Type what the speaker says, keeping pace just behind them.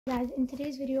Guys, in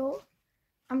today's video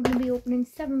I'm going to be opening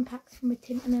 7 packs from a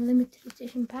tin and a limited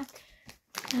edition pack.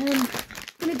 I'm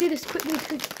going to do this quickly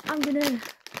because I'm going to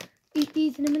eat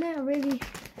these in a minute.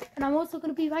 And I'm also going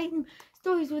to be writing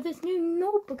stories with this new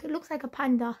notebook. It looks like a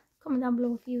panda. Comment down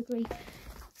below if you agree.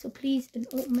 So please, an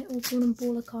ultimate or golden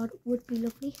bowler card would be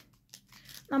lovely.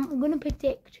 I'm going to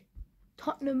predict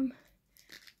Tottenham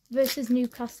versus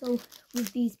Newcastle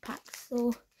with these packs.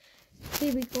 So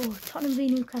here we go. Tottenham v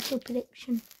Newcastle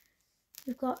prediction.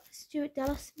 We've got Stuart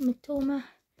Dallas, Matoma,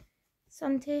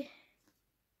 Sante,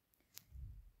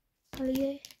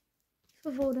 Allier,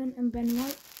 Foden and Ben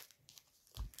White.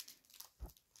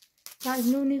 That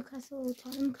is no Newcastle or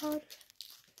Tottenham card.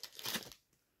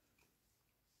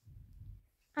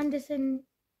 Anderson,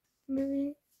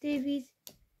 Murray, Davies,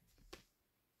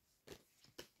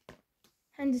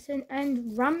 Henderson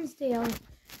and Ramsdale.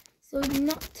 So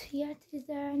not yet is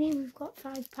there any. We've got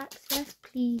 5 packs left.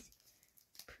 Please,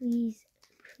 please,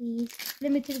 please.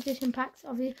 Limited edition packs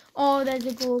obviously. Oh, there's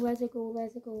a goal, there's a goal,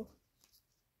 there's a goal.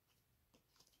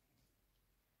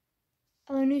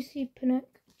 Alanusi,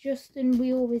 Pinnock, Justin,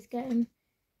 we always get him.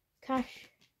 Cash,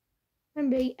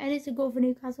 Wemby, and it's a goal for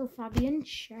Newcastle. Fabian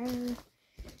Schär.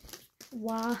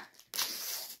 Wow.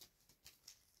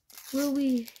 Will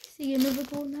we see another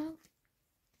goal now?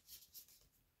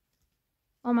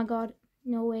 Oh my god,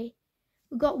 no way.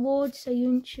 We've got Ward,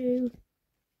 Sayunchu,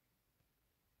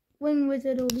 Wing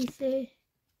Wizard, Olise,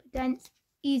 Pedence,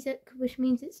 Isaac, which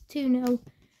means it's 2-0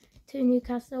 to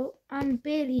Newcastle, and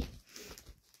Bailey.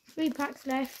 3 packs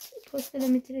left, plus the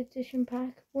limited edition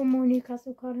pack. 1 more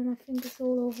Newcastle card and I think it's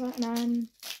all over. And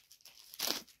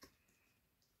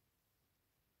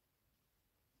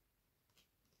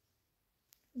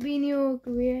Fabinho,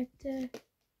 Grieta,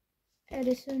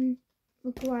 Edison,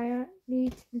 Maguire,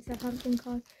 Leeds and Southampton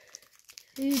card.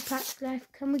 2 packs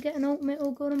left. Can we get an ultimate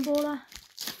or golden bowler?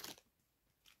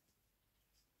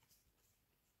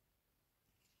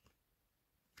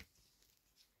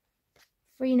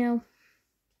 Free now.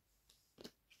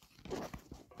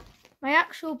 My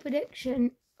actual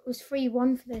prediction was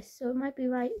 3-1 for this, so it might be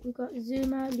right. We've got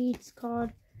Zuma, Leeds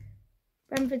card,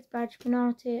 Brentford's badge,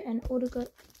 Penalty and Odegaard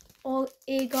or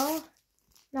Agar.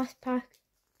 Last pack.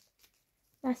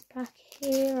 Last pack,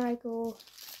 here I go.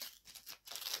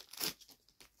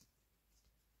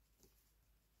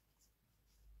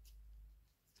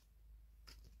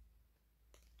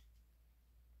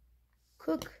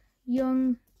 Cook,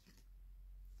 Young,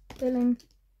 Billing,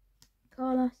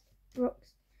 Carlos,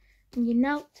 Brooks, and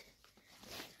United.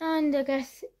 And I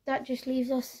guess that just leaves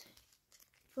us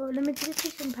for a limited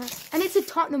edition pack. And it's a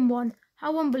Tottenham one.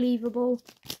 How unbelievable.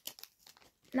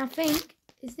 And I think,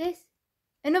 is this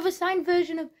another signed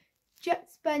version of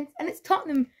Jet Spence, and it's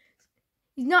Tottenham.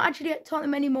 He's not actually at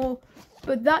Tottenham anymore,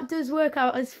 but that does work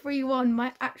out as 3-1,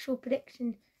 my actual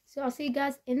prediction. So I'll see you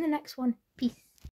guys in the next one. Peace.